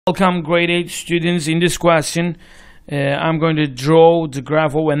Welcome grade 8 students. In this question I'm going to draw the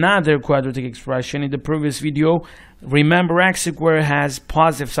graph of another quadratic expression. In the previous video, remember x squared has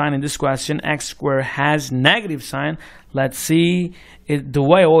positive sign. In this question x squared has negative sign. Let's see the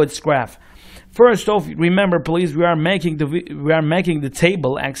way of its graph. First off, remember please, we are making the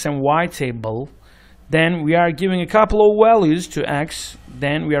table x and y table. Then we are giving a couple of values to x,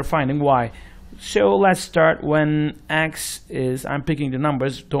 then we are finding y. So let's start when x is, I'm picking the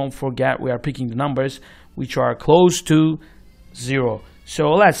numbers, don't forget we are picking the numbers which are close to 0. So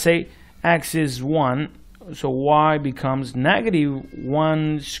let's say x is 1, so y becomes negative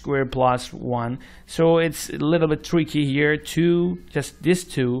 1 squared plus 1. So it's a little bit tricky here. 2, just this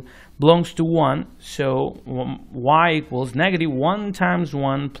 2 belongs to 1, so y equals negative 1 times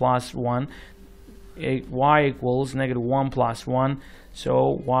 1 plus 1. Y equals negative 1 plus 1,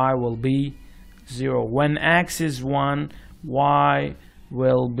 so y will be 0. When x is 1, y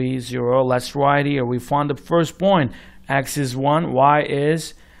will be 0. Let's write here. We found the first point. X is 1, y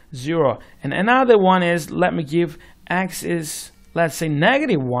is 0. And another one is, let me give x is, let's say,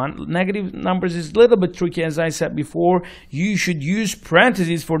 negative 1. Negative numbers is a little bit tricky, as I said before. You should use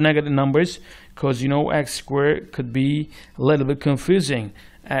parentheses for negative numbers because, you know, x squared could be a little bit confusing.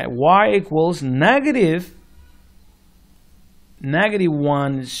 Y equals negative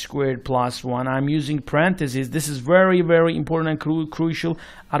 1 squared plus 1. I'm using parentheses. This is very, very important and crucial.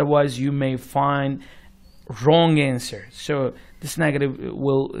 Otherwise, you may find wrong answer. So this negative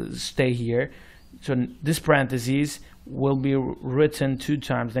will stay here. So this parentheses will be written 2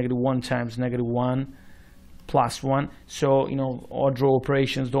 times, negative 1 times negative 1 plus 1. So, you know, odd row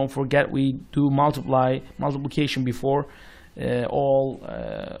operations, don't forget we do multiplication before all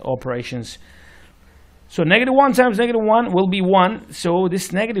operations. So negative 1 times negative 1 will be 1. So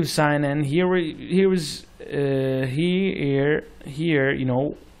this negative sign, and here you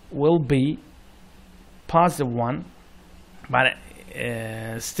know, will be positive 1, but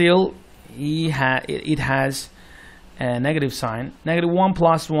still it has a negative sign. Negative 1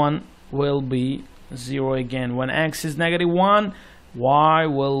 plus 1 will be 0 again. When x is negative 1, y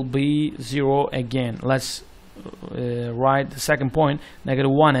will be 0 again. Let's write the second point,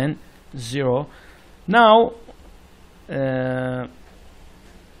 negative 1 and 0. Now, at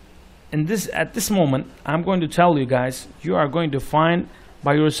this moment, I'm going to tell you guys, you are going to find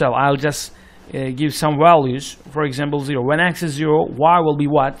by yourself. I'll just give some values. For example, 0. When x is 0, y will be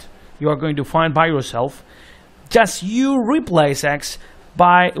what? You are going to find by yourself. Just you replace x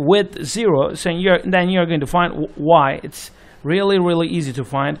with 0, so then you're going to find y. It's really, really easy to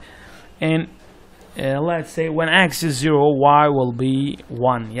find. And let's say when x is 0, y will be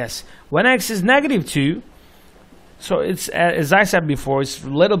 1. Yes. When x is negative 2, so it's as I said before, it's a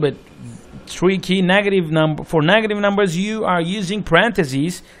little bit tricky. For negative numbers, you are using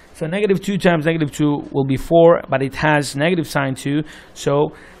parentheses. So negative 2 times negative 2 will be 4, but it has negative sign too.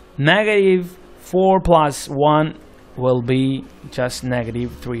 So negative 4 plus 1 will be just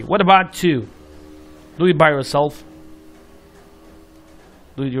negative 3. What about 2? Do it by yourself.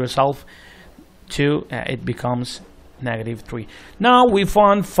 Do it yourself. 2, it becomes negative 3. Now we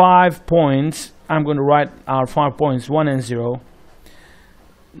found 5 points. I'm going to write our 5 points: 1 and 0,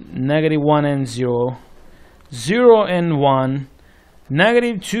 negative 1 and 0, 0 and 1,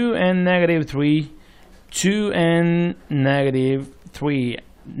 negative 2 and negative 3, 2 and negative 3.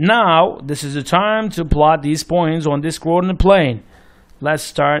 Now this is the time to plot these points on this coordinate plane. Let's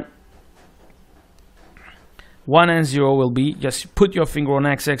start. 1 and 0 will be, just put your finger on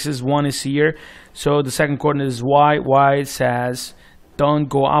x-axis. 1 is here, so the second coordinate is y. Y says don't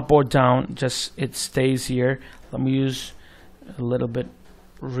go up or down, just it stays here. Let me use a little bit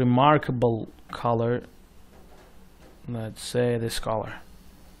remarkable color. Let's say this color.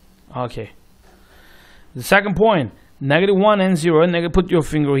 Okay. The second point, negative 1 and 0. Put your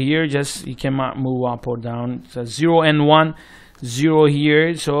finger here, just you cannot move up or down. So 0 and 1, 0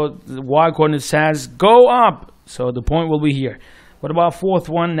 here, so the y coordinate says go up, so the point will be here. What about fourth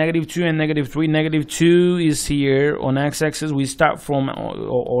one, negative 2 and negative 3? Negative 2 is here on x-axis. We start from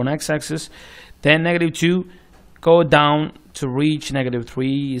on x-axis, then negative 2 go down to reach negative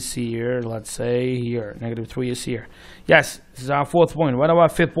 3 is here. Let's say here, negative 3 is here. Yes, this is our fourth point. What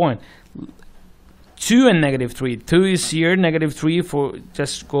about fifth point? 2 and negative 3. 2 is here, negative 3 for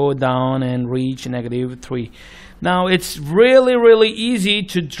just go down and reach negative 3. Now it's really, really easy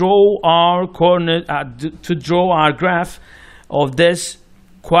to draw our coordinate, to draw our graph of this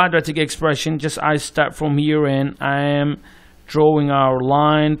quadratic expression. Just I start from here and I am drawing our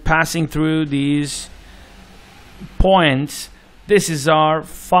line passing through these points. This is our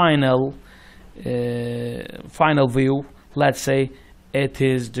final view. Let's say it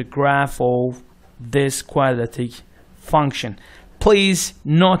is the graph of this quadratic function. Please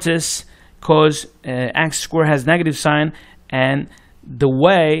notice, because x squared has negative sign, and the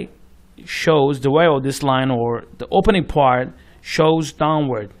way of this line, or the opening part, shows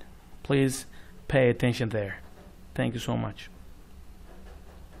downward. Please pay attention there. Thank you so much.